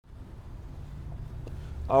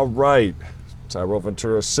All right, Tyrell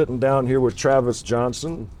Ventura sitting down here with Travis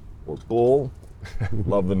Johnson, or Bull.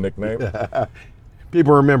 Love the nickname.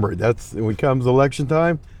 People remember, that's when it comes election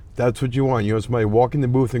time, that's what you want. You want somebody to walk in the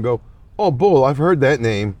booth and go, oh, Bull, I've heard that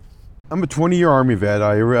name. I'm a 20-year Army vet.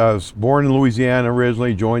 I was born in Louisiana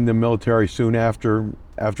originally, joined the military soon after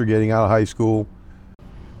getting out of high school,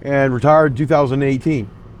 and retired in 2018.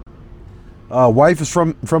 Wife is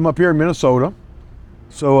from up here in Minnesota.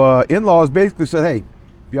 So in-laws basically said, hey,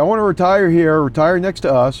 if y'all want to retire here, retire next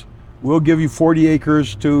to us, we'll give you 40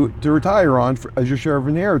 acres to retire on as your share of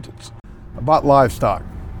inheritance. I bought livestock.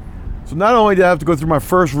 So not only did I have to go through my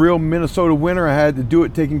first real Minnesota winter, I had to do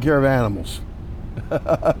it taking care of animals.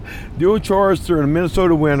 Doing chores through a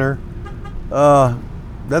Minnesota winter,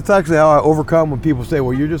 that's actually how I overcome when people say,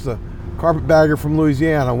 well, you're just a carpetbagger from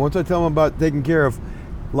Louisiana. Once I tell them about taking care of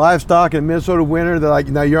livestock in Minnesota winter, they're like,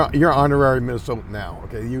 no, you're honorary Minnesotan now.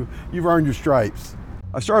 Okay, you've earned your stripes.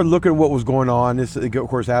 I started looking at what was going on. This, of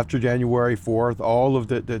course, after January 4th, all of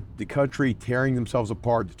the country tearing themselves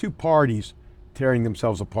apart, the two parties tearing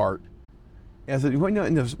themselves apart. And I said, well,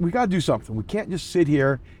 no, we got to do something. We can't just sit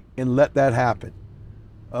here and let that happen.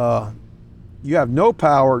 You have no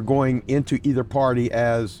power going into either party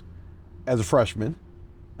as a freshman.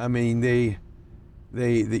 I mean,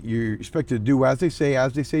 you're expected to do as they say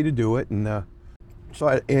to do it. And so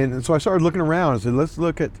I started looking around and said, let's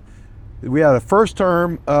look at. We had a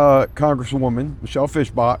first-term Congresswoman, Michelle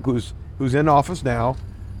Fischbach, who's in office now.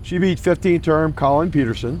 She beat 15th-term Colin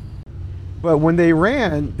Peterson. But when they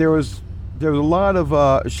ran, there was a lot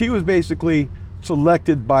of. She was basically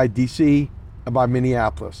selected by D.C. and by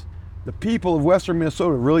Minneapolis. The people of Western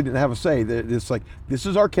Minnesota really didn't have a say. It's like, this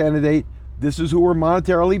is our candidate. This is who we're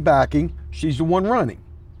monetarily backing. She's the one running.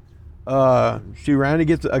 She ran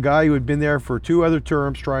against a guy who had been there for 2 other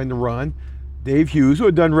terms trying to run. Dave Hughes, who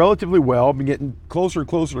had done relatively well, been getting closer and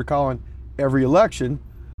closer to Colin every election,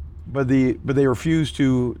 but they refused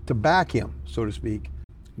to back him, so to speak.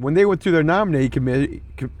 When they went through their nominating committee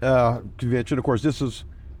convention, of course, this was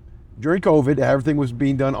during COVID, everything was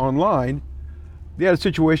being done online. They had a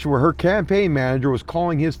situation where her campaign manager was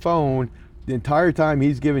calling his phone the entire time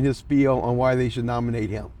he's giving his spiel on why they should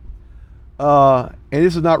nominate him. And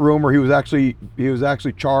this is not rumor. He was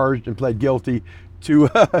actually charged and pled guilty to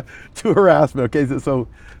harassment. Okay, so,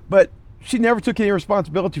 but she never took any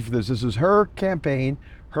responsibility for this. This is her campaign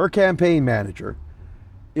manager.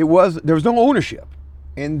 There was no ownership,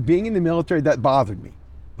 and being in the military, that bothered me.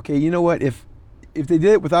 Okay, you know what? If they did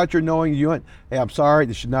it without your knowing, you went, hey, I'm sorry,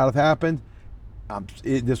 this should not have happened.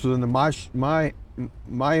 This was under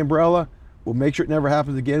my umbrella. We'll make sure it never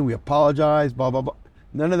happens again. We apologize. Blah blah blah.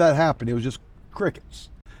 None of that happened. It was just crickets.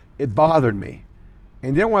 It bothered me.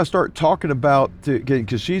 And then when I start talking about,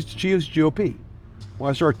 because she is GOP, when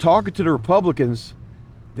I started talking to the Republicans,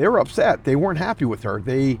 they were upset. They weren't happy with her.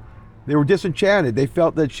 They were disenchanted. They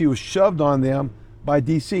felt that she was shoved on them by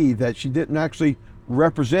D.C., that she didn't actually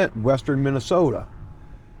represent Western Minnesota.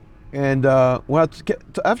 And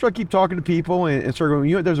after I keep talking to people and start going,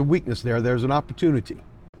 you know, there's a weakness there. There's an opportunity.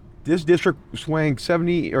 This district swung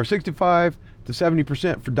 70 or 65 to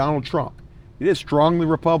 70% for Donald Trump. It is strongly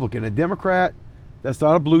Republican. A Democrat that's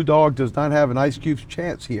not a blue dog does not have an Ice Cube's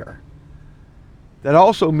chance here. That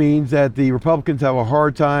also means that the Republicans have a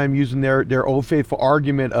hard time using their old faithful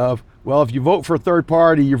argument of, well, if you vote for a third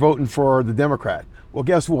party, you're voting for the Democrat. Well,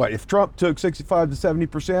 guess what? If Trump took 65 to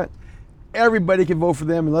 70%, everybody can vote for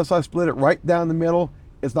them. Unless I split it right down the middle,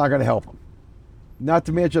 it's not going to help them. Not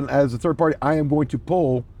to mention, as a third party, I am going to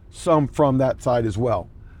pull some from that side as well.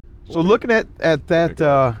 So looking at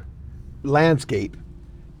that landscape,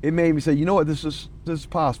 it made me say, you know what, this is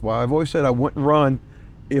possible. I've always said I wouldn't run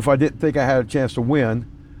if I didn't think I had a chance to win.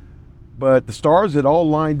 But the stars had all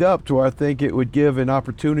lined up to where I think it would give an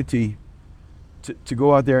opportunity to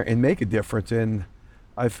go out there and make a difference. And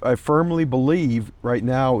I firmly believe right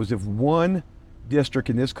now is if one district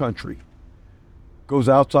in this country goes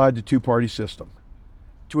outside the two-party system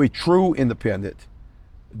to a true independent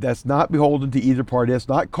that's not beholden to either party, that's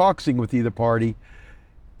not caucusing with either party,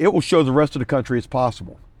 it will show the rest of the country it's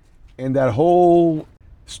possible. And that whole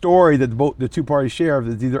story that the two parties share,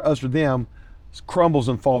 that either us or them, crumbles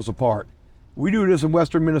and falls apart. We do this in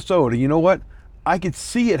Western Minnesota. You know what? I could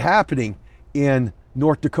see it happening in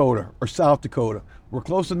North Dakota or South Dakota. We're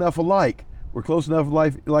close enough alike. We're close enough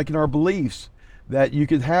like in our beliefs that you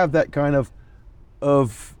could have that kind of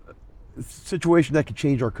situation that could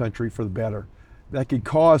change our country for the better. That could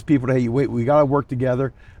cause people to, hey, wait, we got to work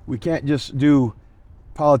together. We can't just do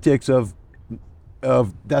politics of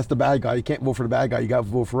that's the bad guy. You can't vote for the bad guy. You got to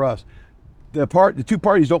vote for us. The two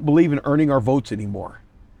parties don't believe in earning our votes anymore.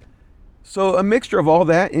 So a mixture of all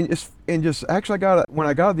that, and just actually, when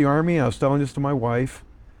I got out of the Army, I was telling this to my wife.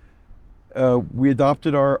 We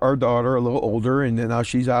adopted our daughter, a little older, and then now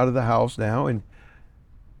she's out of the house now. And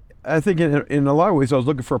I think in a lot of ways, I was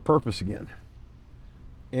looking for a purpose again.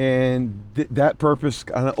 And that purpose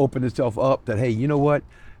kind of opened itself up that, hey, you know what?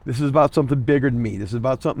 This is about something bigger than me. This is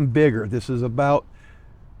about something bigger. This is about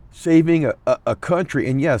saving a country.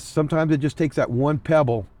 And yes, sometimes it just takes that one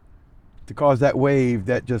pebble to cause that wave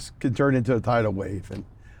that just can turn into a tidal wave. And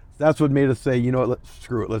that's what made us say, you know what,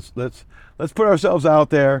 screw it. Let's put ourselves out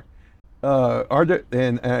there.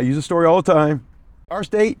 And I use the story all the time. Our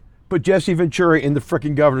state put Jesse Ventura in the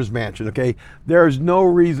frickin' governor's mansion, okay? There's no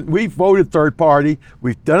reason. We voted third party.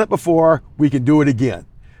 We've done it before. We can do it again.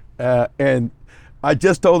 And I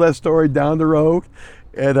just told that story down the road,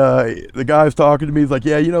 and the guy was talking to me. He's like,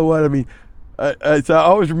 yeah, you know what? I mean, I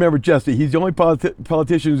always remember Jesse. He's the only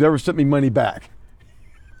politician who's ever sent me money back.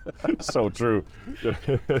 So true.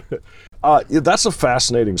 Yeah, that's a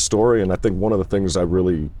fascinating story, and I think one of the things I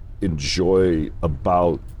really enjoy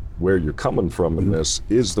about where you're coming from in this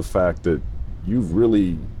is the fact that you've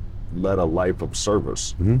really led a life of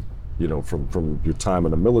service. You know, from your time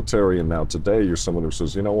in the military, and now today you're someone who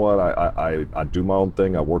says, you know what, I do my own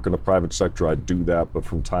thing. I work in the private sector. I do that, but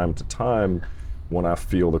from time to time, when I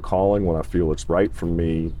feel the calling, when I feel it's right for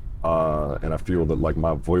me, and I feel that like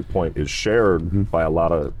my viewpoint is shared by a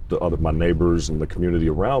lot of my neighbors and the community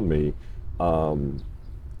around me,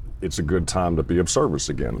 it's a good time to be of service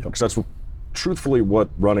again. Because that's truthfully what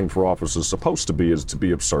running for office is supposed to be, is to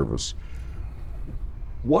be of service.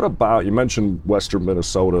 What about, you mentioned Western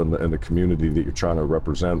Minnesota and the community that you're trying to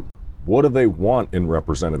represent. What do they want in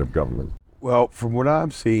representative government? Well, from what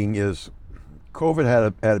I'm seeing is COVID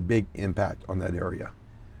had a big impact on that area.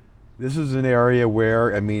 This is an area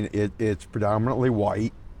where, I mean, it's predominantly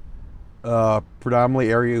white,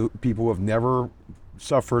 predominantly area people who have never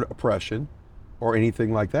suffered oppression or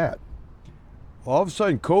anything like that. All of a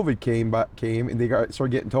sudden, COVID came and they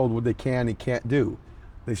started getting told what they can and can't do.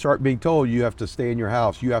 They start being told you have to stay in your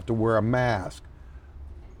house, you have to wear a mask.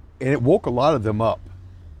 And it woke a lot of them up.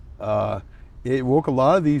 It woke a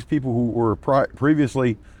lot of these people who were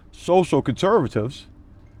previously social conservatives,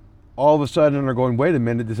 all of a sudden are going, wait a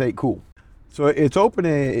minute, this ain't cool. So it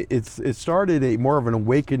started a more of an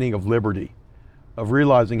awakening of liberty, of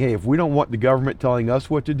realizing, hey, if we don't want the government telling us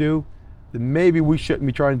what to do, then maybe we shouldn't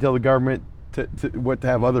be trying to tell the government what to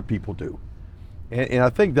have other people do. And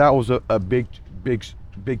I think that was a big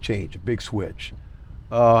change, a big switch.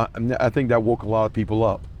 I think that woke a lot of people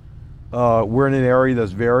up. We're in an area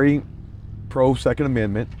that's very pro Second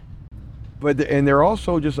Amendment, and they're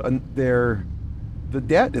also just the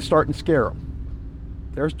debt is starting to scare them.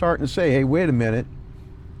 They're starting to say, hey, wait a minute,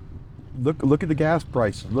 look at the gas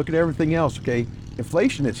prices, look at everything else. Okay,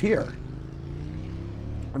 inflation is here.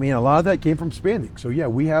 I mean, a lot of that came from spending. So yeah,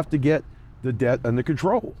 we have to get the debt under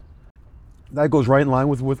control. That goes right in line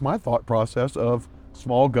with my thought process of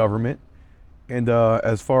small government. And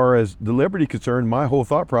as far as the liberty concerned, my whole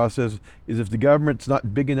thought process is if the government's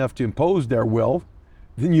not big enough to impose their will,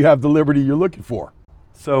 then you have the liberty you're looking for.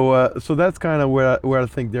 So that's kind of what I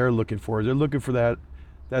think they're looking for. They're looking for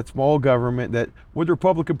that small government, that what the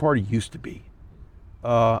Republican Party used to be.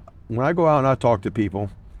 When I go out and I talk to people,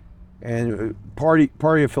 and party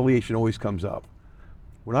affiliation always comes up.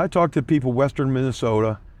 When I talk to people Western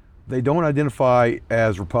Minnesota, they don't identify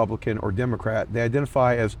as Republican or Democrat. They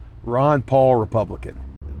identify as Ron Paul Republican.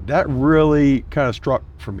 That really kind of struck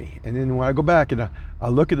for me. And then when I go back and I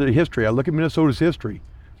look at the history, I look at Minnesota's history.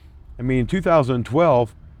 I mean, in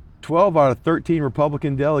 2012, 12 out of 13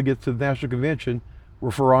 Republican delegates to the National Convention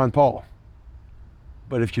were for Ron Paul.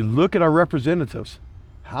 But if you look at our representatives,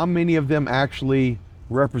 how many of them actually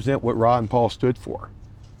represent what Ron Paul stood for?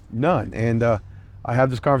 None. And I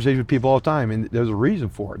have this conversation with people all the time, and there's a reason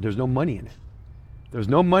for it. There's no money in it. There's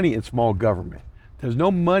no money in small government. There's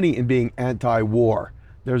no money in being anti-war.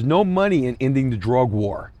 There's no money in ending the drug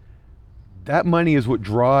war. That money is what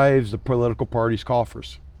drives the political party's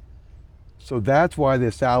coffers. So that's why the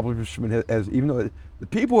establishment has, even though the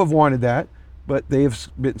people have wanted that, but they have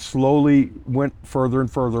been slowly went further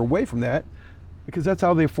and further away from that, because that's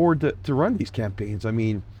how they afford to run these campaigns. I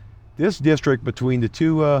mean, this district, between the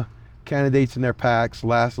two candidates in their PACs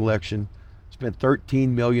last election, spent $13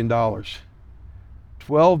 million.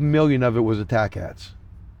 $12 million of it was attack ads.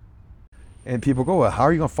 And people go, well, how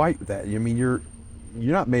are you going to fight with that? I mean, you're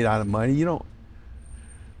not made out of money. You don't.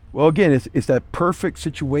 Well, again, it's that perfect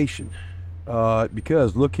situation.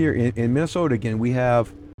 Because look here, in Minnesota, again, we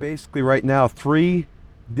have basically right now 3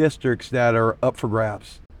 districts that are up for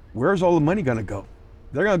grabs. Where's all the money going to go?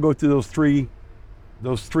 They're going to go to those 3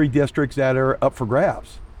 those 3 districts that are up for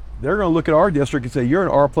grabs. They're going to look at our district and say, you're an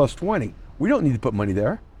R plus 20. We don't need to put money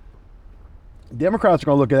there. Democrats are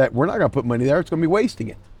going to look at that. We're not going to put money there. It's going to be wasting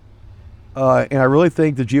it. And I really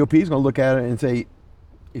think the GOP is going to look at it and say,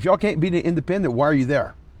 if y'all can't beat an independent, why are you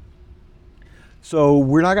there? So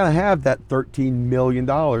we're not going to have that $13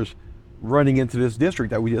 million running into this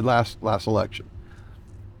district that we did last election.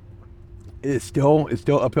 It's still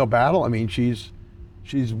uphill battle. I mean, she's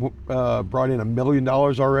brought in $1 million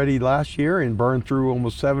already last year and burned through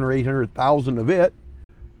almost 700,000 or 800,000 of it.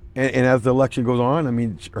 And as the election goes on, I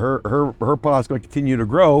mean, her pot's going to continue to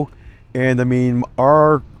grow. And I mean,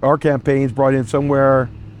 our campaigns brought in somewhere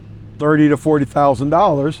 $30,000 to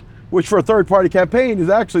 $40,000, which for a third-party campaign is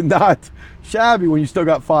actually not shabby when you still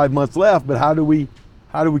got 5 months left. But how do we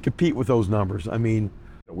compete with those numbers? I mean,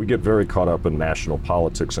 we get very caught up in national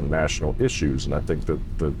politics and national issues, and I think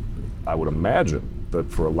that I would imagine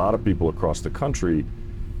that for a lot of people across the country,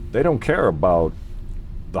 they don't care about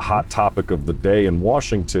the hot topic of the day in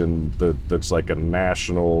Washington that's like a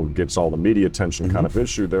national, gets all the media attention kind of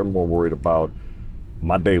issue. They're more worried about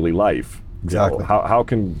my daily life. Exactly. You know, how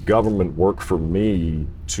can government work for me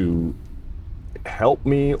to help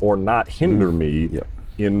me or not hinder me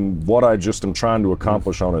in what I just am trying to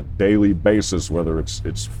accomplish on a daily basis, whether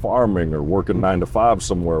it's farming or working 9 to 5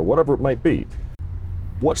 somewhere, whatever it might be.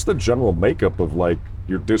 What's the general makeup of like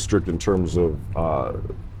your district in terms of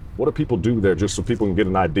what do people do there, just so people can get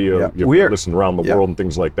an idea? You listen around the world and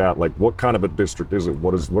things like that. Like, what kind of a district is it?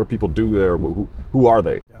 What do people do there? Who are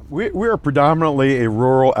they? We're predominantly a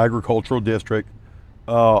rural agricultural district.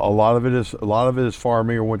 A lot of it is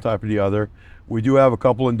farming or one type or the other. We do have a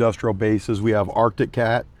couple industrial bases. We have Arctic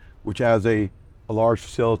Cat, which has a large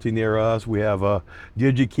facility near us. We have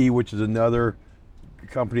DigiKey, which is another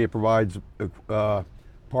company that provides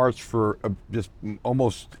parts for just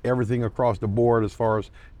almost everything across the board as far as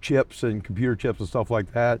chips and computer chips and stuff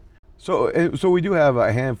like that. So we do have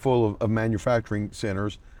a handful of manufacturing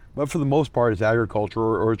centers, but for the most part it's agriculture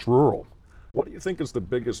or it's rural. What do you think is the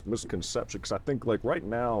biggest misconception? Because I think like right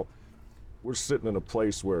now we're sitting in a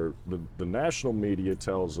place where the national media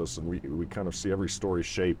tells us, and we kind of see every story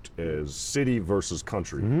shaped as city versus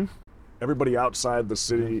country. Everybody outside the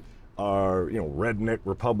city are, redneck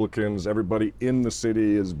Republicans. Everybody in the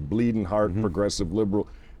city is bleeding heart, progressive liberal.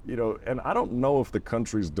 And I don't know if the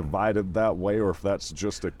country's divided that way or if that's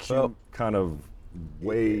just a cute kind of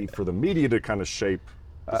way for the media to kind of shape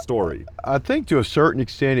the story. I think to a certain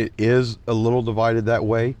extent it is a little divided that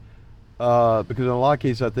way because in a lot of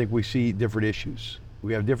cases I think we see different issues.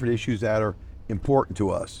 We have different issues that are important to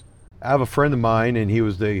us. I have a friend of mine, and he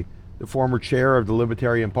was the former chair of the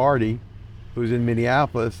Libertarian Party, who's in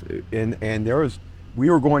Minneapolis, and we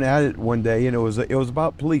were going at it one day, and it was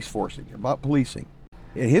about police forcing, about policing.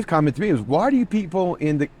 And his comment to me was, why do you people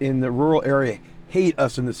in the rural area hate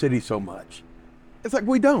us in the city so much? It's like,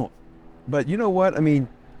 we don't. But you know what? I mean,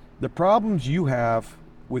 the problems you have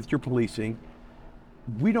with your policing,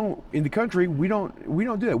 we don't, in the country, we don't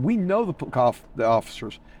do that. We know the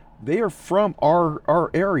officers. They are from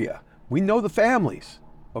our area. We know the families,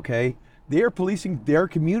 okay? They are policing their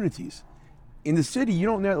communities. In the city, you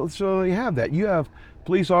don't necessarily have that. You have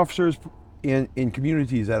police officers in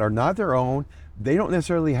communities that are not their own. They don't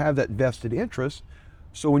necessarily have that vested interest.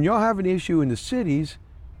 So when y'all have an issue in the cities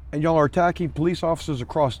and y'all are attacking police officers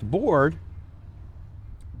across the board,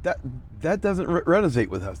 that doesn't resonate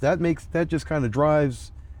with us. That just kind of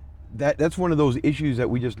drives, that's one of those issues that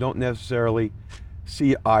we just don't necessarily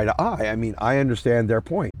see eye to eye. I mean, I understand their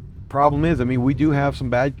point. Problem is, I mean, we do have some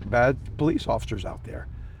bad police officers out there,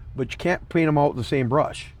 but you can't paint them all with the same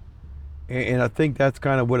brush. And I think that's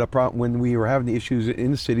kind of what when we were having the issues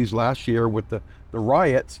in the cities last year with the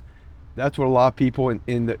riots, that's what a lot of people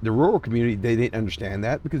in the rural community, they didn't understand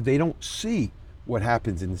that because they don't see what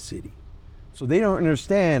happens in the city. So they don't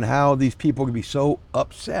understand how these people can be so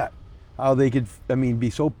upset, how they could, be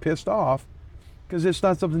so pissed off because it's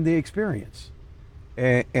not something they experience.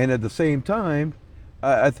 And at the same time,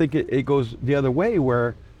 I think it goes the other way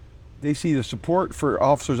where they see the support for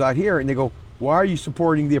officers out here and they go, why are you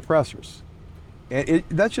supporting the oppressors? And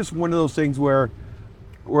that's just one of those things where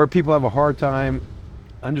people have a hard time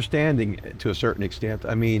understanding to a certain extent.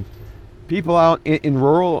 I mean, people out in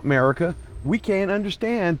rural America, we can't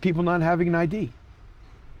understand people not having an ID.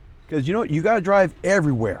 Because you got to drive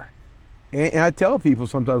everywhere. And I tell people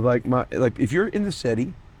sometimes, like if you're in the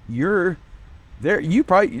city, you're there. You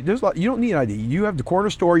don't need an ID. You have the corner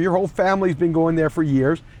store. Your whole family's been going there for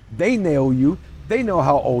years. They know you. They know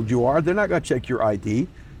how old you are. They're not going to check your ID.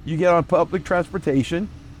 You get on public transportation.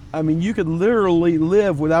 I mean, you could literally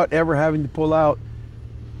live without ever having to pull out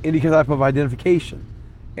any type of identification.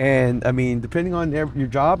 And I mean, depending on your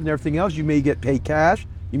job and everything else, you may get paid cash.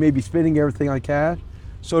 You may be spending everything on cash.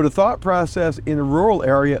 So the thought process in a rural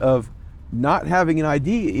area of not having an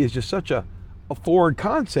ID is just such a foreign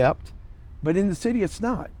concept, but in the city it's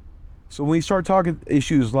not. So when we start talking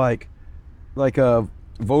issues like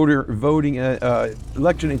voting,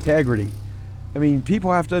 election integrity, I mean,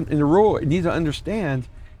 people have to, in the rural, need to understand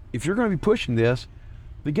if you're going to be pushing this,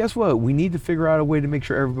 but guess what? We need to figure out a way to make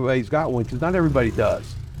sure everybody's got one, because not everybody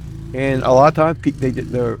does. And a lot of times,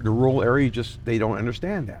 the rural area they don't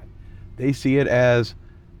understand that. They see it as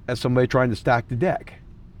somebody trying to stack the deck.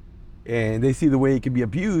 And they see the way it can be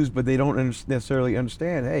abused, but they don't necessarily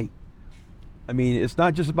understand, hey, I mean, it's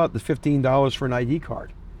not just about the $15 for an ID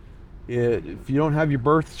card. If you don't have your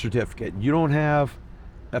birth certificate, you don't have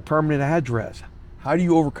a permanent address, how do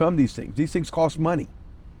you overcome these things? These things cost money.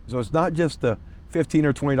 So it's not just the $15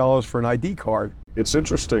 or $20 for an ID card. It's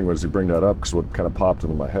interesting as you bring that up, because what kind of popped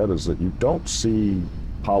into my head is that you don't see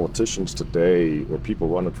politicians today or people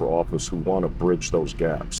running for office who want to bridge those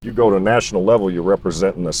gaps. You go to a national level, you're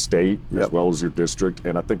representing a state as well as your district,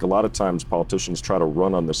 and I think a lot of times politicians try to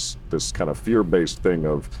run on this kind of fear-based thing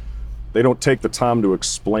of they don't take the time to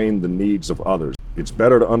explain the needs of others. It's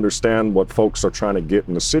better to understand what folks are trying to get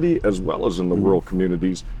in the city as well as in the rural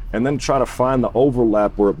communities, and then try to find the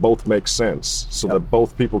overlap where it both makes sense, so that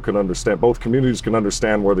both people can understand, both communities can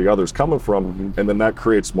understand where the other's coming from, and then that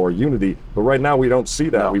creates more unity. But right now we don't see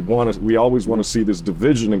that. No. We always want to see this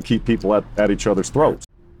division and keep people at each other's throats.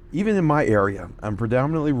 Even in my area, I'm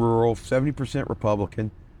predominantly rural, 70%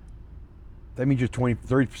 Republican. That means you're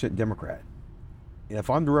 30% Democrat. And if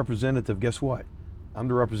I'm the representative, guess what? I'm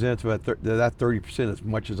the representative of that 30% as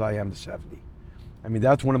much as I am the 70. I mean,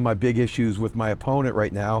 that's one of my big issues with my opponent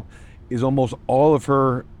right now, is almost all of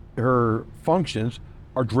her functions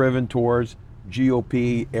are driven towards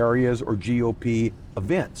GOP areas or GOP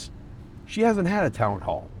events. She hasn't had a town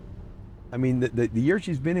hall. I mean, the year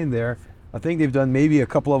she's been in there, I think they've done maybe a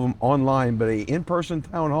couple of them online, but a in-person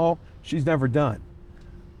town hall, she's never done.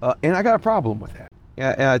 And I got a problem with that.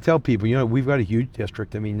 And I tell people, you know, we've got a huge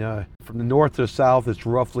district. I mean, from the north to the south, it's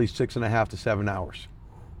roughly 6.5 to 7 hours.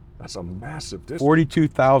 That's a massive district.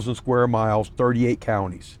 42,000 square miles, 38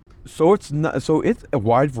 counties. So it's a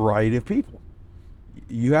wide variety of people.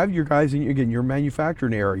 You have your guys in your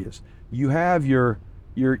manufacturing areas. You have your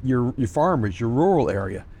farmers, your rural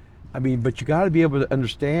area. I mean, but you got to be able to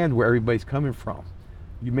understand where everybody's coming from.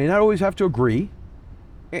 You may not always have to agree,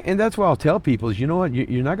 and that's what I'll tell people is, you know what,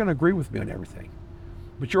 you're not going to agree with me on everything,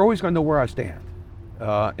 but you're always going to know where I stand,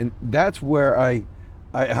 and that's where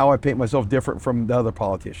how I paint myself different from the other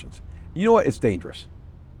politicians. You know what? It's dangerous.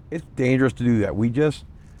 It's dangerous to do that.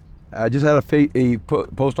 I just had a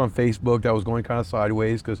post on Facebook that was going kind of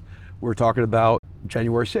sideways because we were talking about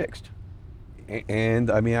January 6th. And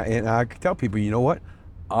I mean, I could tell people, you know what?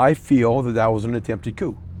 I feel that was an attempted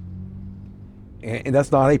coup. And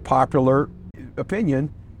that's not a popular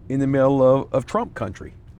opinion in the middle of Trump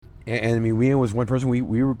country. And I mean, we was one person, we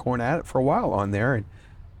were going at it for a while on there, and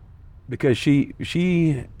because she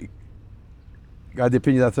got the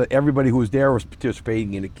opinion that everybody who was there was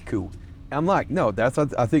participating in a coup. And I'm like, no,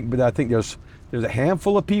 I think there's a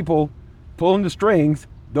handful of people pulling the strings.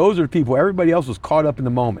 Those are the people. Everybody else was caught up in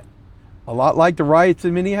the moment. A lot like the riots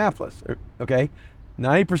in Minneapolis. Okay,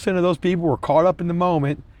 90% of those people were caught up in the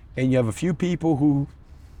moment, and you have a few people who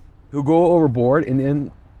go overboard, and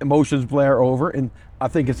then emotions blare over. And I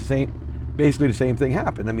think it's basically the same thing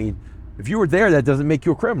happened. I mean, if you were there, that doesn't make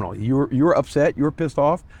you a criminal. You were upset, you were pissed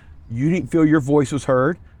off, you didn't feel your voice was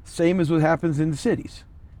heard. Same as what happens in the cities.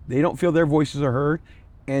 They don't feel their voices are heard,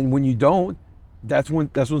 and when you don't, that's when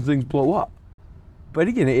things blow up. But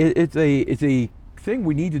again, it's a thing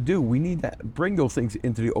we need to do. We need to bring those things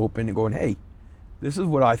into the open and going, hey, this is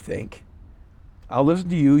what I think. I'll listen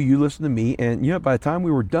to you, you listen to me, and you know, by the time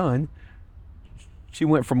we were done, she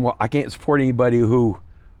went from, well, I can't support anybody who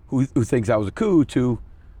thinks that was a coup, to,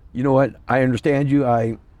 you know what, I understand you.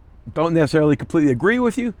 I don't necessarily completely agree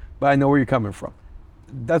with you, but I know where you're coming from.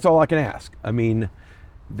 That's all I can ask. I mean,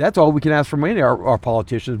 that's all we can ask from many of our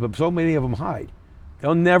politicians, but so many of them hide.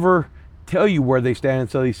 They'll never tell you where they stand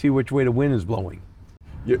until they see which way the wind is blowing.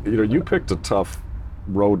 You know, you picked a tough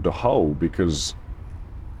road to hoe, because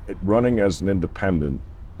running as an independent,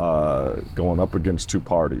 going up against two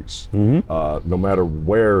parties, no matter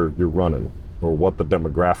where you're running or what the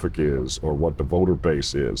demographic is or what the voter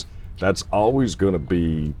base is, that's always going to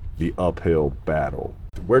be the uphill battle.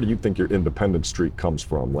 Where do you think your independent streak comes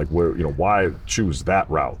from? Like, where, you know, why choose that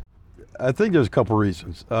route? I think there's a couple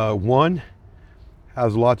reasons. One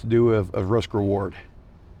has a lot to do with risk reward.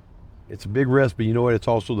 It's a big risk, but you know what? It's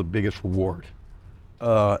also the biggest reward.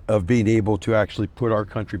 of being able to actually put our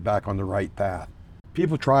country back on the right path.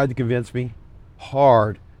 People tried to convince me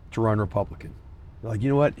hard to run Republican. They're like, you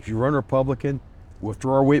know what? If you run Republican, we'll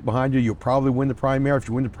throw our weight behind you. You'll probably win the primary. If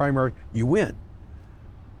you win the primary, you win.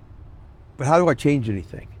 But how do I change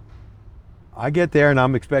anything? I get there and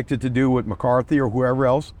I'm expected to do what McCarthy or whoever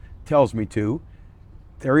else tells me to.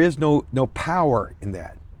 There is no power in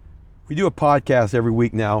that. We do a podcast every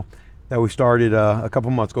week now that we started a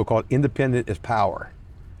couple months ago called Independent is Power.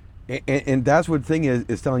 And that's what the thing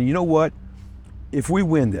is telling you know what? If we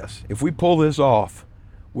win this, if we pull this off,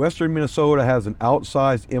 Western Minnesota has an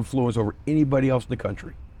outsized influence over anybody else in the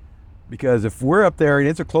country. Because if we're up there and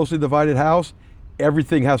it's a closely divided house,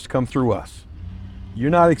 everything has to come through us. You're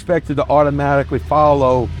not expected to automatically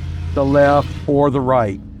follow the left or the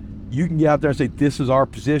right. You can get out there and say, this is our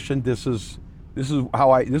position, this is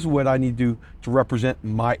what I need to do to represent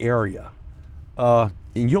my area. And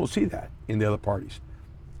you don't see that in the other parties.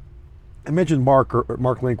 I mentioned Mark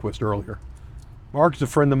Lindquist earlier. Mark's a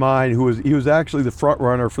friend of mine he was actually the front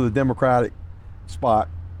runner for the Democratic spot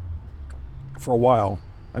for a while.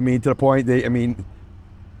 I mean, to the point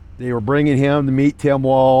they were bringing him to meet Tim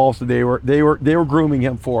Walz, so they were grooming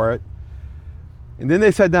him for it. And then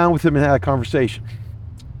they sat down with him and had a conversation.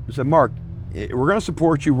 They said, Mark, we're going to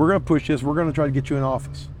support you. We're going to push this. We're going to try to get you in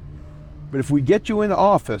office. But if we get you into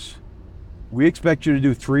office, we expect you to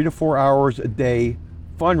do 3 to 4 hours a day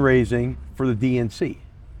fundraising for the DNC.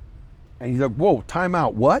 And he's like, whoa, time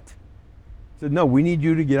out, what? I said, no, we need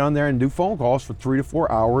you to get on there and do phone calls for 3 to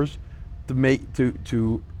 4 hours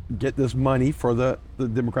to get this money for the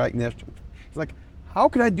Democratic National. He's like, how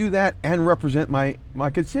can I do that and represent my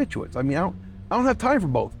constituents? I mean, I don't have time for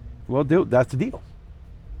both. Well, dude, that's the deal.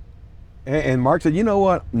 And Mark said, you know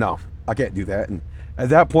what? No, I can't do that. And at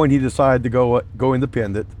that point, he decided to go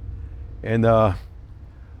independent. And a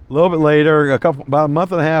little bit later, about a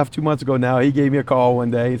month and a half, 2 months ago now, he gave me a call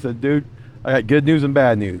one day. He said, dude, I got good news and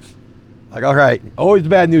bad news. Like, all right, always the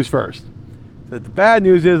bad news first. The bad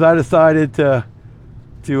news is I decided to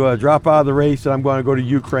drop out of the race, and I'm going to go to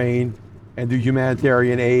Ukraine and do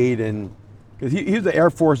humanitarian aid. And because he was an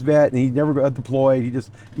Air Force vet and he never got deployed,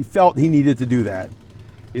 he felt he needed to do that.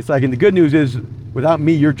 It's like, and the good news is, without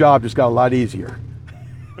me, your job just got a lot easier.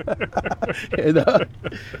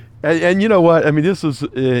 and you know what? I mean, this is,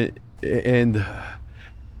 and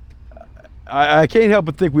I can't help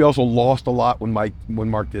but think we also lost a lot when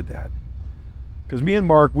Mark did that. Because me and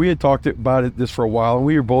Mark, we had talked about this for a while, and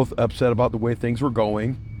we were both upset about the way things were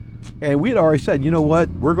going. And we had already said, you know what?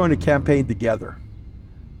 We're going to campaign together.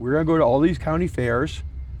 We're going to go to all these county fairs.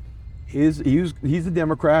 He's a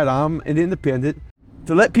Democrat, I'm an independent.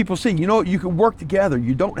 To let people see, you know, you can work together.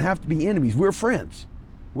 You don't have to be enemies. We're friends.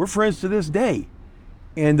 We're friends to this day.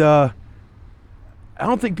 And I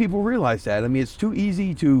don't think people realize that. I mean, it's too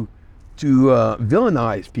easy to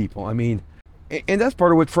villainize people. I mean, and that's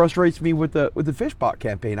part of what frustrates me with the Fishbot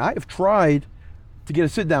campaign. I have tried to get a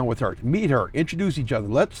sit down with her, to meet her, introduce each other.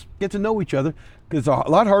 Let's get to know each other, because it's a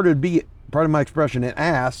lot harder to be, part of my expression, an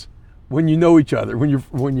ass when you know each other,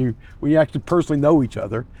 when you actually personally know each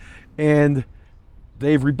other. And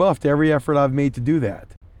they've rebuffed every effort I've made to do that.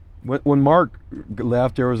 When Mark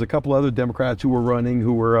left, there was a couple other Democrats who were running,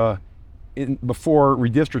 who were before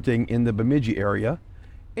redistricting in the Bemidji area.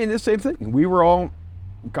 And the same thing. We were all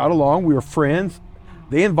got along. We were friends.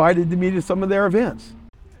 They invited me to some of their events.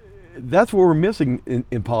 That's what we're missing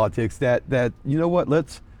in politics. That you know what?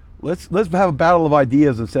 Let's have a battle of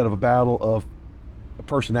ideas instead of a battle of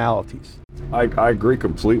personalities. I agree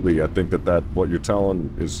completely. I think that what you're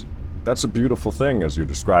telling is, that's a beautiful thing as you're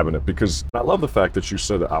describing it, because I love the fact that you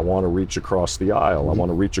said, I want to reach across the aisle. I want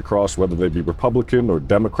to reach across, whether they be Republican or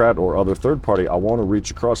Democrat or other third party. I want to reach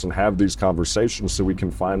across and have these conversations so we can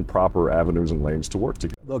find proper avenues and lanes to work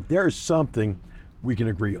together. Look, there is something we can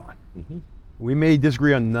agree on. Mm-hmm. We may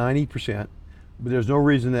disagree on 90%, but there's no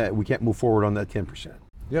reason that we can't move forward on that 10%.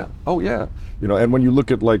 Yeah. Oh, yeah. You know, and when you look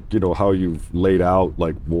at, like, you know, how you've laid out,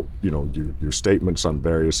 like, well, you know, your statements on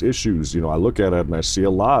various issues, you know, I look at it and I see a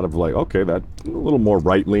lot of, like, okay, that a little more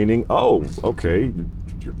right-leaning. Oh, okay,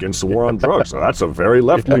 you're against the war on drugs. So that's a very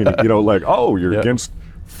left-leaning. You know, like, oh, you're against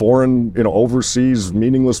foreign, you know, overseas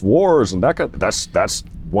meaningless wars, and that's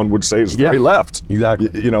one would say is very left.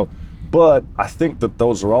 Exactly. You know, but I think that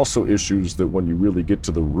those are also issues that when you really get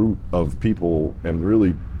to the root of people and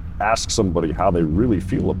really ask somebody how they really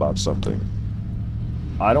feel about something,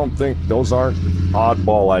 I don't think those aren't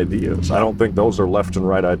oddball ideas. I don't think those are left and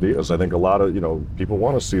right ideas. I think a lot of, you know, people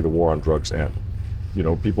want to see the war on drugs end.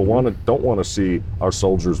 People don't want to see our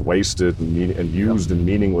soldiers wasted and used in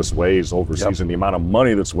meaningless ways overseas, and the amount of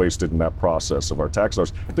money that's wasted in that process of our tax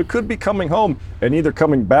dollars that could be coming home and either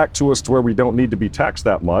coming back to us to where we don't need to be taxed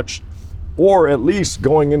that much, or at least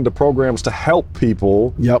going into programs to help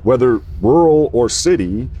people, whether rural or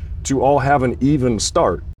city, to all have an even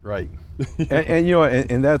start. Right.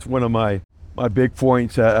 and that's one of my big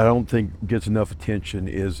points that I don't think gets enough attention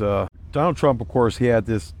is Donald Trump, of course, he had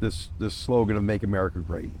this slogan of "Make America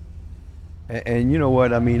Great," and you know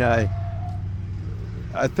what? I mean, I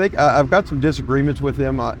think I've got some disagreements with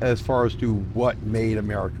him as far as to what made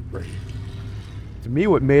America great. To me,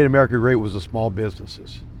 what made America great was the small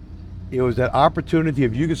businesses. It was that opportunity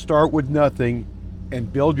if you could start with nothing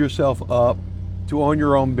and build yourself up to own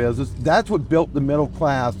your own business. That's what built the middle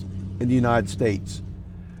class in the United States.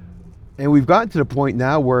 And we've gotten to the point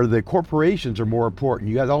now where the corporations are more important.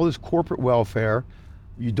 You got all this corporate welfare.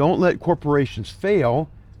 You don't let corporations fail.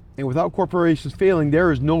 And without corporations failing,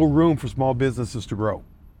 there is no room for small businesses to grow.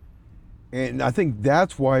 And I think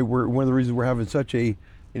that's why one of the reasons we're having such an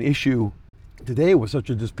issue today with such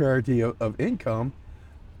a disparity of income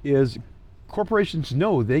is corporations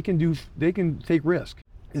know they can take risk.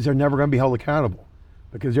 Is they're never going to be held accountable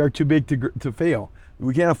because they're too big to fail.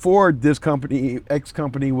 We can't afford this company, X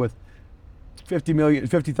company with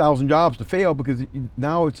 50,000 jobs to fail because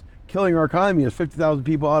now it's killing our economy. There's 50,000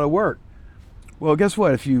 people out of work. Well, guess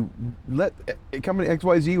what? If you let a company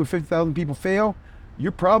XYZ with 50,000 people fail,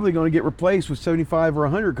 you're probably going to get replaced with 75 or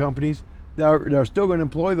 100 companies that are still going to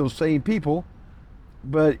employ those same people,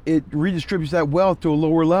 but it redistributes that wealth to a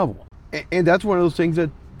lower level. And that's one of those things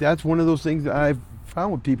that I've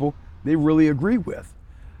found with people they really agree with.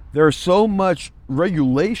 There's so much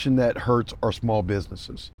regulation that hurts our small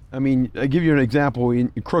businesses. I mean, I give you an example in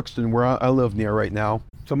Crookston, where I live near right now.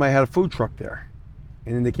 Somebody had a food truck there,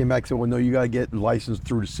 and then they came back and said, well, no, you got to get licensed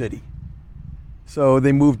through the city. So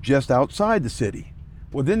they moved just outside the city.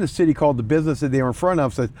 Well, then the city called the business that they were in front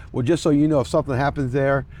of, said, well, just so you know, if something happens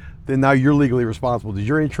there, then now you're legally responsible. Does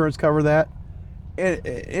your insurance cover that? And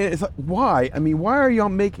it's like, why? I mean, why are y'all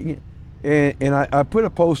making it? And I put a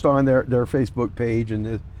post on their Facebook page, and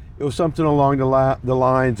it was something along the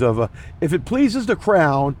lines of, if it pleases the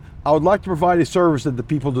Crown, I would like to provide a service that the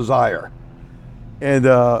people desire. And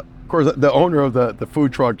of course, the owner of the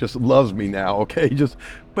food truck just loves me now, okay?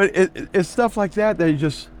 But it's stuff like that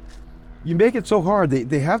you make it so hard.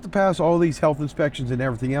 They have to pass all these health inspections and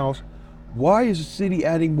everything else. Why is the city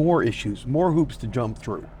adding more issues, more hoops to jump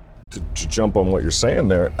through? To jump on what you're saying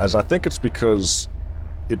there, as I think it's because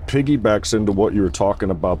it piggybacks into what you were talking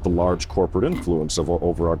about, the large corporate influence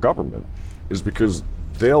over our government, is because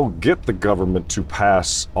they'll get the government to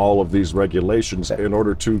pass all of these regulations in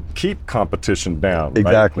order to keep competition down.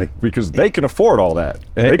 Exactly. Right? Because they can afford all that.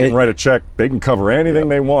 They can write a check, they can cover anything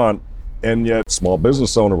they want, and yet small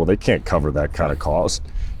business owner, well, they can't cover that kind of cost.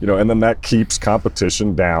 And then that keeps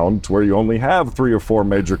competition down to where you only have 3 or 4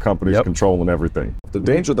 major companies controlling everything. The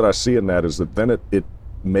danger that I see in that is that then it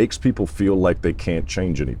makes people feel like they can't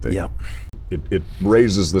change anything. Yeah. It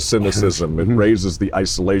raises the cynicism, it raises the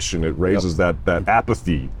isolation, it raises that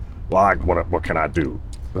apathy. Like, what can I do?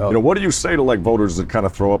 Well, what do you say to voters that kind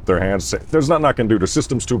of throw up their hands, say, there's nothing I can do, the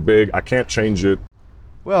system's too big, I can't change it?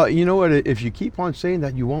 Well, you know what, if you keep on saying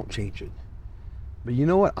that, you won't change it. But you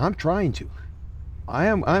know what, I'm trying to.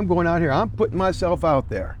 I'm going out here, I'm putting myself out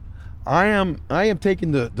there. I am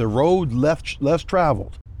taking the road less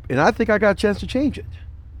traveled. And I think I got a chance to change it.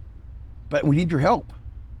 But we need your help.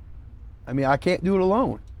 I mean, I can't do it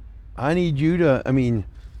alone. I need you to,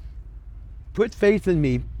 put faith in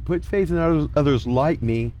me, put faith in others like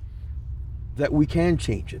me, that we can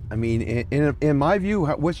change it. I mean, in my view,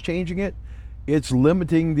 what's changing it? It's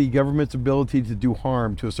limiting the government's ability to do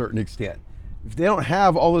harm to a certain extent. If they don't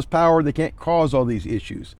have all this power, they can't cause all these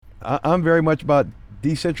issues. I'm very much about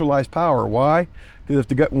decentralized power. Why? Because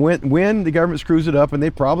when the government screws it up, and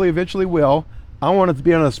they probably eventually will, I want it to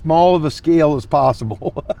be on as small of a scale as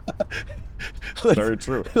possible. Very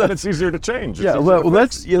true. And it's easier to change.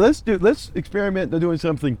 Let's experiment doing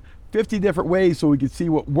something 50 different ways so we can see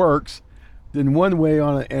what works, than one way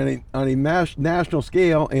on a national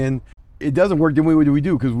scale, and it doesn't work. Then what do we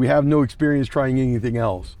do? Because we have no experience trying anything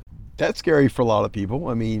else. That's scary for a lot of people.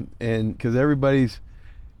 I mean, and because everybody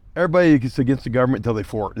gets against the government until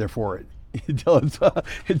they're for it.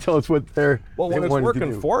 until it's what they're when it's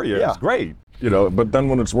working for you, it's great. But then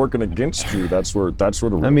when it's working against you, that's where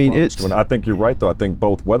the real I think you're right, though. I think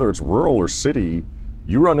both, whether it's rural or city,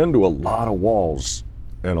 you run into a lot of walls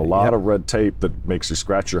and a lot of red tape that makes you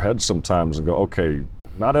scratch your head sometimes and go, okay,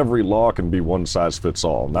 not every law can be one size fits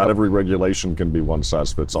all. Not every regulation can be one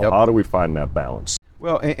size fits all. How do we find that balance?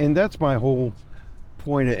 Well, and that's my whole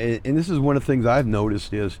point, and this is one of the things I've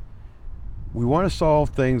noticed is we want to solve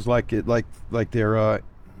things like they're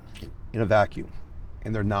in a vacuum,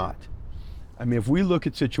 and they're not. I mean, if we look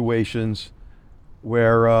at situations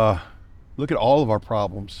where look at all of our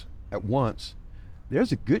problems at once,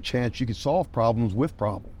 there's a good chance you could solve problems with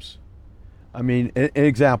problems. I mean, an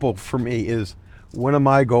example for me is one of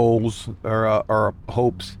my goals or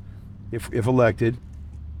hopes, if elected,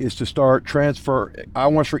 is to start transfer. I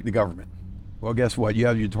want to shrink the government. Well, guess what? You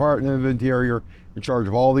have your Department of Interior in charge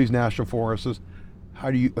of all these national forests. How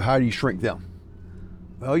do you shrink them?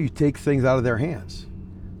 Well, you take things out of their hands.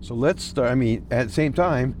 So let's start. I mean, at the same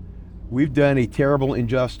time, we've done a terrible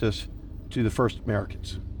injustice to the first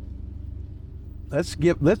Americans. Let's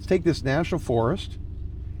take this national forest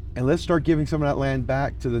and let's start giving some of that land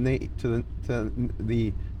back to the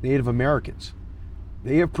Native Americans.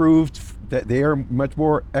 They have proved that they are much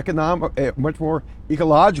more much more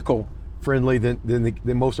ecological friendly than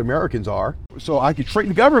most Americans are. So I could shrink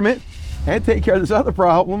the government and take care of this other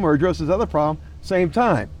problem or address this other problem same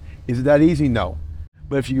time. Is it that easy? No.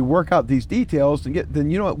 But if you work out these details then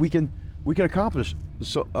you know what, we can accomplish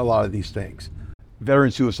a lot of these things.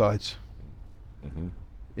 Veteran suicides. Mm-hmm.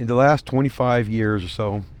 In the last 25 years or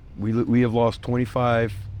so, we have lost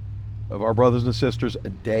 25 of our brothers and sisters a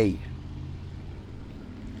day.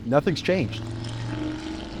 Nothing's changed.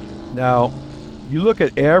 Now, you look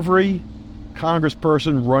at every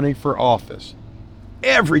congressperson running for office,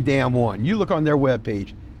 every damn one. You look on their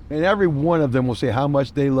webpage, and every one of them will say how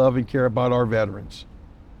much they love and care about our veterans.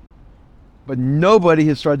 But nobody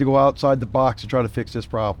has tried to go outside the box to try to fix this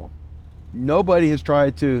problem. Nobody has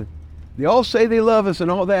tried to. They all say they love us and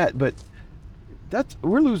all that, but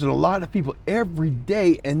we're losing a lot of people every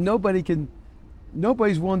day, and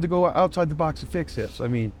nobody's willing to go outside the box to fix this. I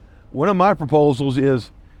mean, one of my proposals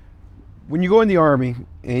is when you go in the Army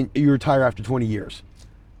and you retire after 20 years,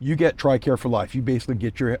 you get TRICARE for life. You basically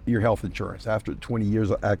get your health insurance after 20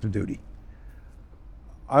 years of active duty.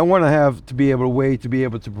 I want to be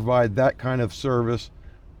able to provide that kind of service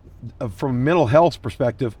from a mental health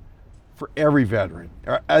perspective for every veteran,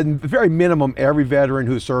 at the very minimum, every veteran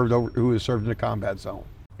who has served in a combat zone.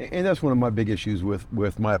 And that's one of my big issues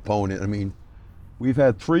with my opponent. I mean, we've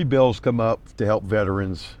had 3 bills come up to help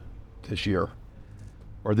veterans this year,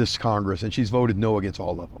 or this Congress, and she's voted no against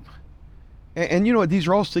all of them. And you know what? These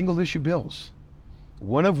are all single issue bills.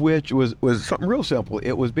 One of which was something real simple.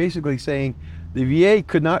 It was basically saying the VA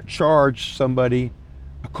could not charge somebody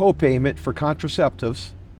a co-payment for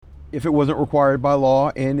contraceptives if it wasn't required by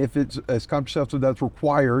law, and if it's a contraceptive that's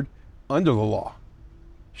required under the law.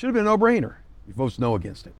 Should have been a no-brainer. He votes no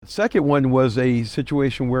against it. The second one was a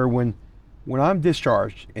situation where when I'm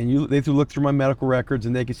discharged and they look through my medical records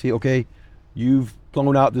and they can see, okay, you've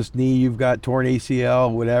blown out this knee, you've got torn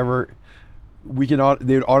ACL, whatever, they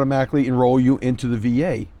would automatically enroll you into the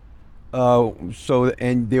VA.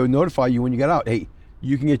 And they would notify you when you got out, hey,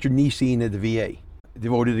 you can get your knee seen at the VA. They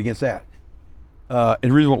voted against that.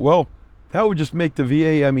 And the reason, well, that would just make the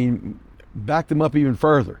VA, back them up even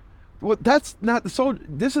further. Well, that's not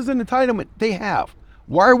this is an entitlement they have.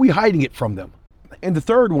 Why are we hiding it from them? And the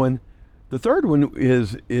third one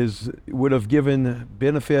would have given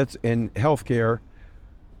benefits and health care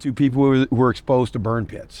to people who were exposed to burn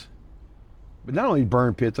pits. But not only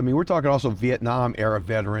burn pits, we're talking also Vietnam era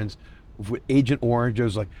veterans with Agent Orange.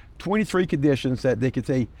 There's like 23 conditions that they could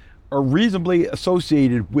say are reasonably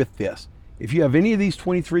associated with this. If you have any of these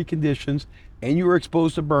 23 conditions and you were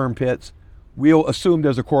exposed to burn pits, we'll assume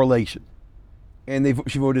there's a correlation. And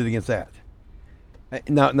she voted against that.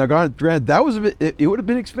 Now, granted, that was it would have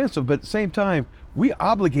been expensive, but at the same time, we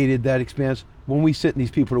obligated that expense when we sent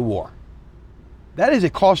these people to war. That is a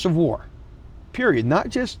cost of war, period. Not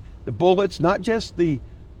just the bullets, not just the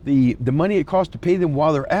money it costs to pay them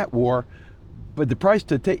while they're at war, but the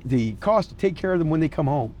cost to take care of them when they come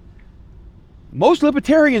home. Most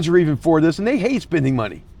libertarians are even for this, and they hate spending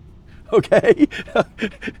money. Okay,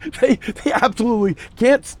 they absolutely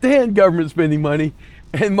can't stand government spending money,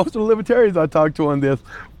 and most of the libertarians I talk to on this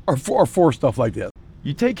are for stuff like this.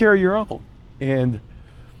 You take care of your own, and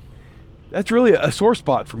that's really a sore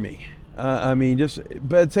spot for me. But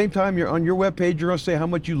at the same time, you're on your webpage, you're going to say how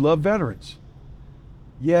much you love veterans.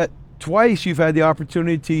 Yet twice you've had the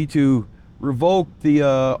opportunity to revoke the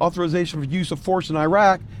authorization for use of force in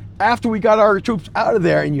Iraq after we got our troops out of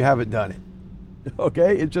there, and you haven't done it.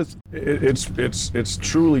 Okay, it's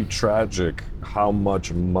truly tragic how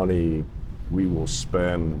much money we will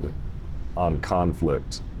spend on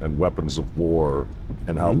conflict and weapons of war,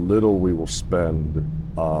 and how little we will spend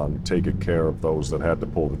on taking care of those that had to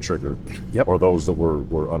pull the trigger, Yep. or those that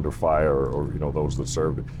were under fire, or those that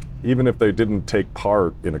served. Even if they didn't take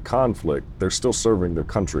part in a conflict, they're still serving their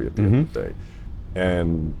country at the end of the day.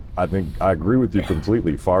 And I think I agree with you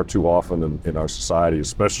completely. Far too often in our society,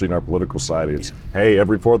 especially in our political society, it's, hey,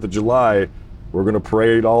 every 4th of July, we're going to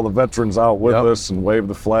parade all the veterans out with us and wave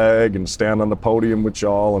the flag and stand on the podium with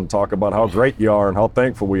y'all and talk about how great you are and how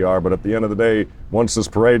thankful we are. But at the end of the day, once this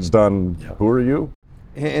parade's done, who are you?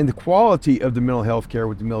 And the quality of the mental health care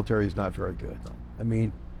with the military is not very good. I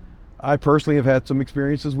mean, I personally have had some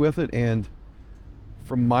experiences with it, and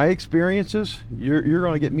from my experiences, you're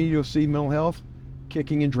going to get me to see mental health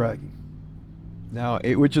kicking and dragging. Now,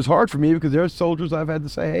 which is hard for me because there's soldiers I've had to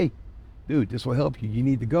say, hey, dude, this will help you. You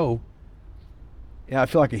need to go. And I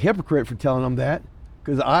feel like a hypocrite for telling them that,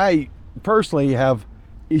 because I personally have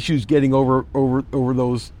issues getting over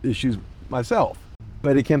those issues myself.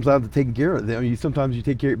 But it comes down to taking care of them. Sometimes you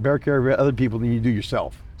take better care of other people than you do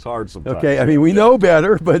yourself. It's hard sometimes. Okay, I mean, we know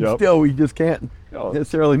better, but still, we just can't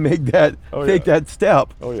necessarily make that, take that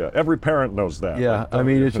step. Oh yeah, every parent knows that. Yeah, I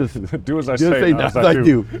mean, it's just do as I say, not as I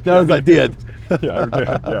do, not as I did.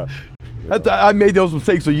 Yeah. I made those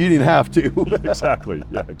mistakes so you didn't have to. Exactly.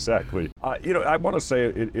 Yeah, exactly. I want to say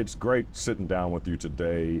it's great sitting down with you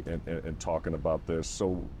today and talking about this.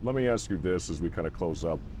 So let me ask you this as we kind of close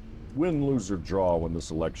up: win, lose, or draw when this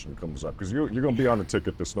election comes up, because you're going to be on the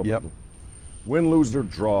ticket this November. Yep. Win, lose, or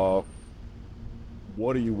draw,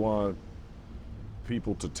 what do you want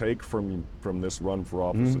people to take from this run for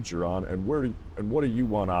office that you're on, and what do you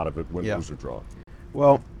want out of it, win, lose, or draw?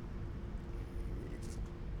 Well,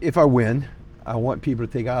 if I win, I want people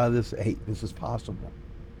to take out of this, hey, this is possible.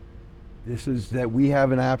 This is that we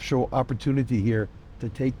have an actual opportunity here to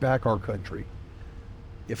take back our country.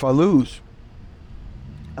 If I lose,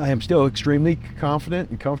 I am still extremely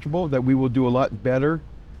confident and comfortable that we will do a lot better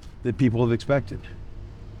than people have expected.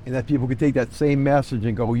 And that people can take that same message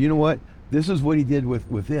and go, well, you know what? This is what he did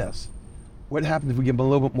with this. What happens if we give him a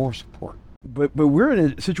little bit more support? But we're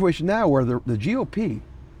in a situation now where the GOP,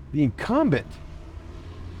 the incumbent,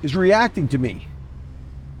 is reacting to me.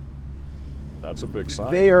 That's a big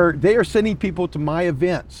sign. They are sending people to my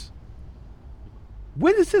events.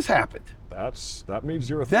 When has this happened? That means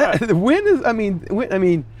you're a threat.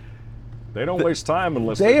 They don't waste time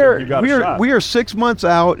unless you got a shot. We are 6 months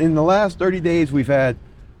out. In the last 30 days, we've had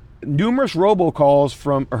numerous robocalls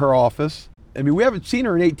from her office. I mean, we haven't seen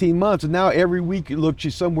her in 18 months, and now every week it looks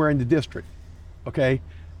she's somewhere in the district. Okay?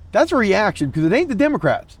 That's a reaction, because it ain't the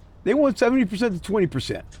Democrats. They want 70% to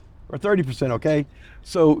 20% or 30%, okay?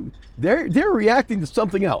 So they're reacting to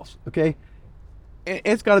something else, okay? And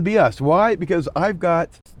it's got to be us. Why? Because I've got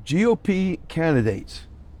GOP candidates,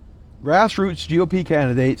 grassroots GOP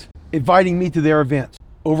candidates, inviting me to their events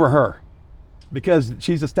over her because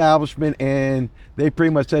she's establishment, and they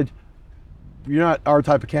pretty much said, you're not our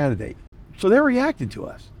type of candidate. So they're reacting to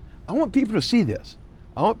us. I want people to see this.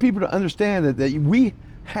 I want people to understand that we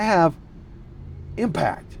have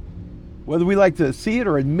impact. Whether we like to see it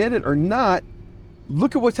or admit it or not,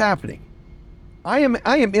 look at what's happening. I am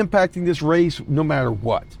impacting this race no matter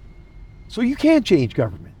what. So you can't change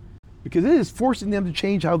government because it is forcing them to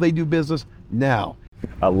change how they do business now.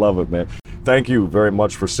 I love it, man. Thank you very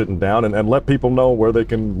much for sitting down and let people know where they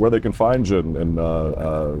can find you and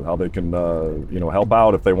how they can help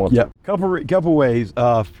out if they want to. Couple ways.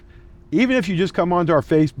 Even if you just come onto our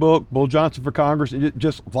Facebook, Bull Johnson for Congress, and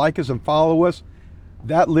just like us and follow us,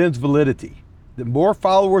 that lends validity. The more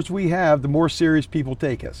followers we have, the more serious people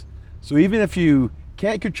take us. So even if you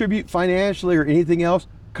can't contribute financially or anything else,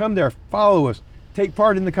 come there, follow us, take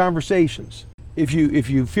part in the conversations. If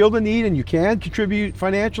you feel the need and you can contribute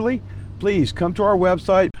financially, please come to our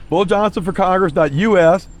website,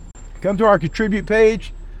 bulljohnsonforcongress.us. Come to our contribute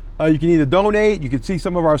page. You can either donate, you can see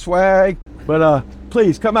some of our swag, but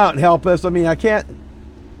please come out and help us. I mean, I can't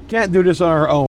do this on our own.